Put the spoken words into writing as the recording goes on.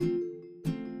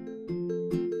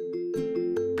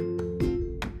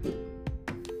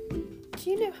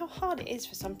know how hard it is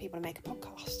for some people to make a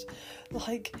podcast.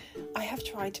 Like, I have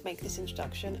tried to make this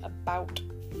introduction about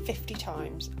 50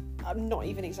 times. I'm not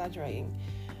even exaggerating.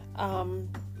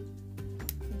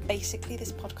 Basically,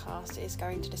 this podcast is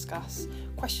going to discuss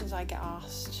questions I get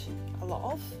asked a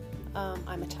lot of.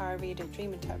 I'm a tarot reader,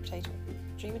 dream interpreter,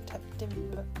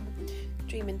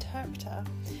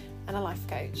 and a life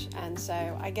coach, and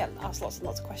so I get asked lots and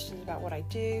lots of questions about what I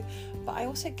do, but I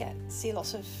also see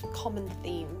lots of common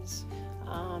themes,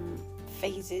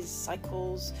 phases,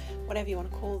 cycles, whatever you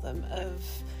want to call them, of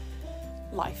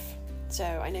life. So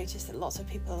I noticed that lots of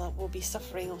people will be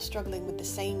suffering or struggling with the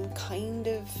same kind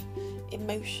of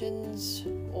emotions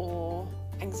or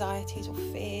anxieties or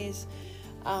fears,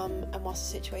 and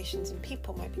whilst the situations and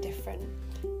people might be different,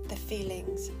 the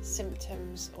feelings,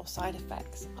 symptoms or side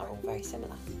effects are all very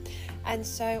similar. And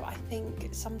so I think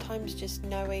sometimes just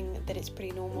knowing that it's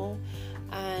pretty normal,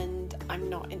 and I'm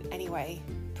not in any way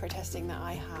protesting that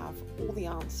I have all the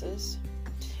answers.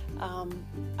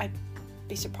 I'd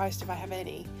be surprised if I have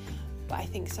any, but I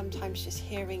think sometimes just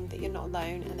hearing that you're not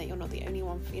alone and that you're not the only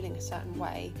one feeling a certain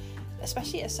way,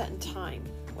 especially at a certain time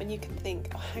when you can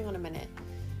think, oh, hang on a minute,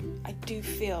 I do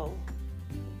feel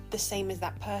the same as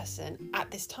that person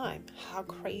at this time. How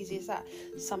crazy is that?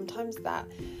 Sometimes that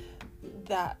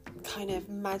kind of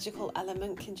magical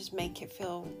element can just make it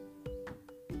feel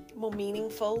more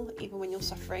meaningful even when you're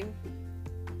suffering.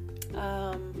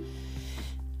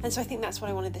 And so I think that's what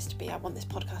I wanted this to be. I want this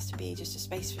podcast to be just a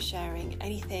space for sharing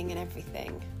anything and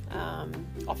everything,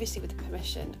 obviously with the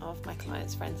permission of my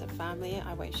clients, friends and family.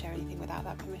 I won't share anything without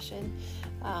that permission.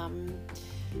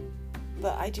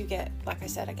 But I do get, like I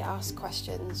said, I get asked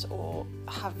questions or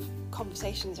have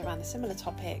conversations around the similar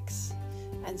topics.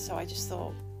 And so I just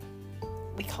thought,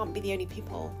 we can't be the only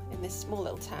people in this small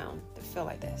little town that feel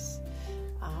like this.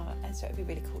 And so it'd be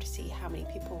really cool to see how many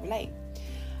people relate.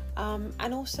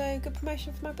 And also good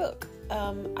promotion for my book.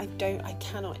 I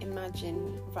cannot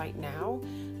imagine right now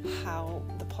how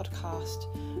the podcast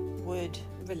would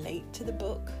relate to the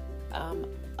book,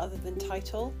 other than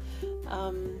title.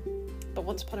 But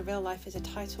Once Upon a Real Life is a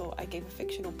title I gave a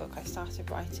fictional book I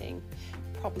started writing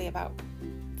probably about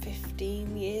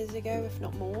 15 years ago, if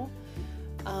not more.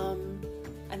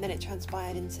 And then it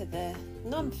transpired into the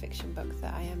non-fiction book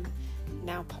that I am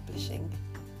now publishing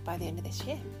by the end of this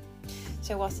year.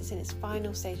 So whilst it's in its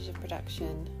final stages of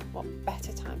production, what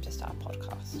better time to start a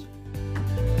podcast?